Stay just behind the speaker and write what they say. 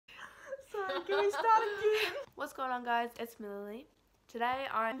Can we start again? What's going on, guys? It's Melanie. Today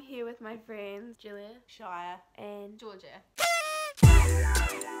I'm here with my friends Julia, Shyah, and Georgia.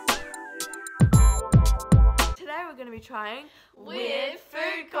 Today we're going to be trying Weird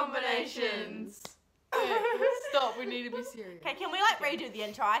food combinations. Stop, we need to be serious. Okay, can we like redo the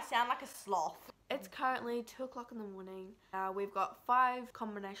intro? I sound like a sloth. It's currently 2 o'clock in the morning. We've got 5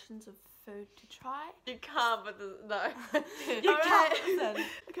 combinations of food to try. You can't, but no. You can't listen.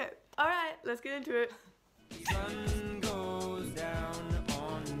 Okay, alright, let's get into it. Sun goes down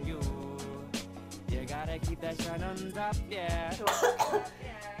on you. You gotta keep that shine on top, yeah. Sorry.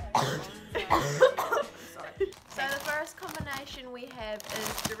 So the first combination we have is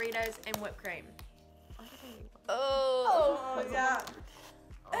Doritos and whipped cream. Oh yeah.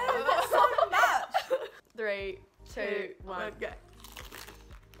 That's so much. 3, 2, 1, go.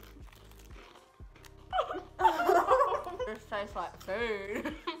 It tastes like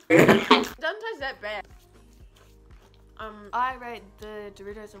food. Doesn't taste that bad. I rate the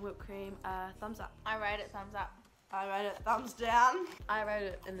Doritos and whipped cream thumbs up. I rate it thumbs up. I rate it thumbs down. I rate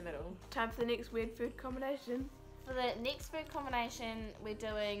it in the middle. Time for the next weird food combination. For the next food combination, we're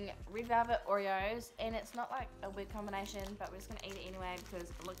doing red velvet Oreos, and it's not like a weird combination, but we're just gonna eat it anyway because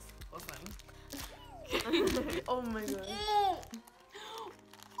it looks awesome. Oh my god.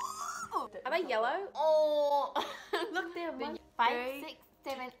 Are they yellow? Oh, Look there, 5, 3, 6,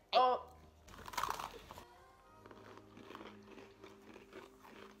 7, 8. Oh.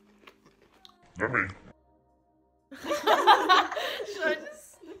 Yummy. Should I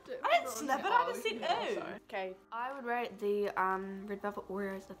just snipped it? I didn't snip it, I just said ew. Okay. I would rate the red velvet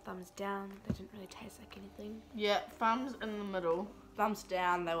Oreos a thumbs down. They didn't really taste like anything. Yeah, thumbs in the middle. Thumbs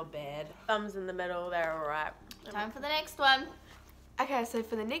down, they were bad. Thumbs in the middle, they're alright. Time for the next one. Okay, so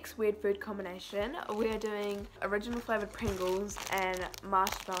for the next weird food combination, we're doing original flavoured Pringles and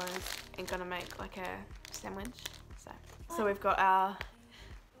marshmallows and gonna make like a sandwich. So we've got our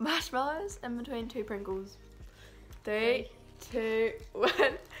marshmallows in between 2 Pringles. 3, 2, 1.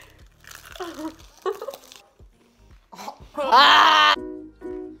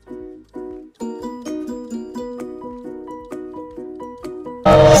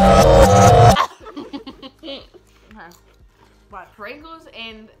 Right, Pringles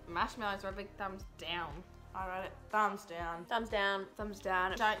and marshmallows are a big thumbs down. I rate it thumbs down. Thumbs down, thumbs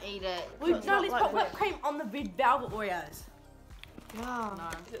down. Don't eat it. We It's no, not let's like put whipped cream on the red velvet Oreos. Wow. No.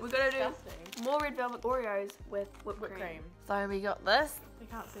 We're gonna do Disgusting. more red velvet Oreos with whipped cream. So we got this. We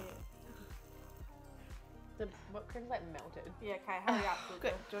can't see it. The whipped cream's like melted. Yeah, okay, hurry up.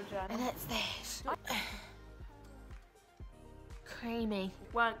 Good, Georgia. And it's this. Creamy.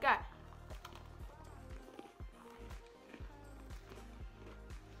 1, go.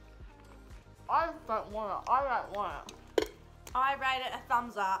 I don't want it. I don't want it. I rate it a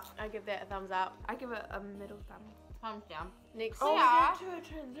thumbs up. I give that a thumbs up. I give it a middle thumb. Thumbs down. Next, Oh, yeah. yeah. We did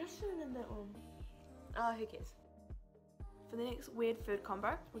do a transition in that one. Oh, who cares? For the next weird food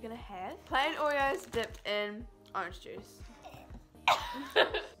combo, we're gonna have plain Oreos dipped in orange juice.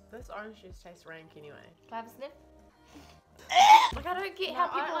 This orange juice tastes rank anyway. Can I have a sniff? Like, I don't get No, how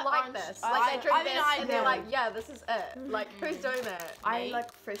I people like like orange- this. I- Like, they drink I mean, this I and they're do. like, yeah, this is it. Like, who's doing that? I Me.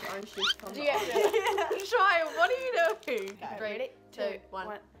 like fresh orange juice combo. Do you actually? Try it. What are you doing? Okay, 3, ready? 2,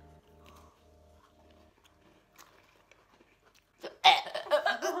 1.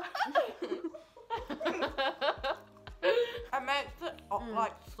 It makes it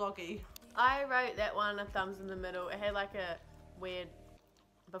like soggy. I wrote that one a thumbs in the middle. It had like a weird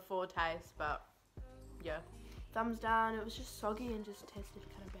before taste, but yeah. Thumbs down. It was just soggy and just tasted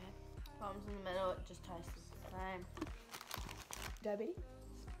kind of bad. Thumbs in the middle. It just tastes the same. Diabetes?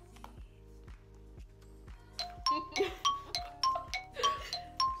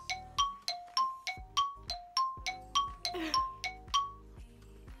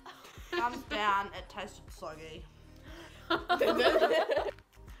 Thumbs down, it tasted soggy. Ooh.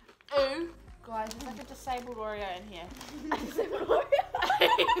 Guys, there's like a disabled Oreo in here.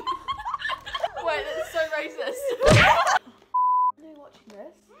 Wait, that's so racist. Are you watching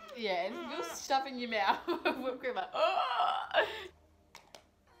this? Yeah, and you're stuffing your mouth with whipped cream. Like,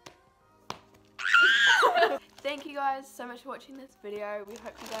 Thank you guys so much for watching this video. We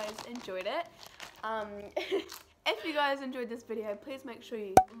hope you guys enjoyed it. If you guys enjoyed this video, please make sure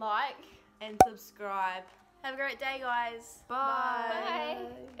you like. And subscribe. Have a great day, guys. bye.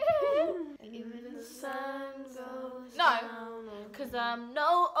 Even the sun goes No. down. Cause I'm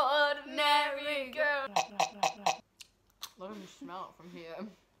no ordinary girl. Let me smell it from here.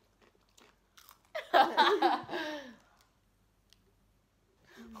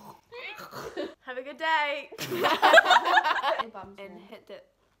 Have a good day. And hit that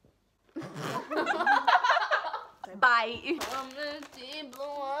Bye. From the deep blue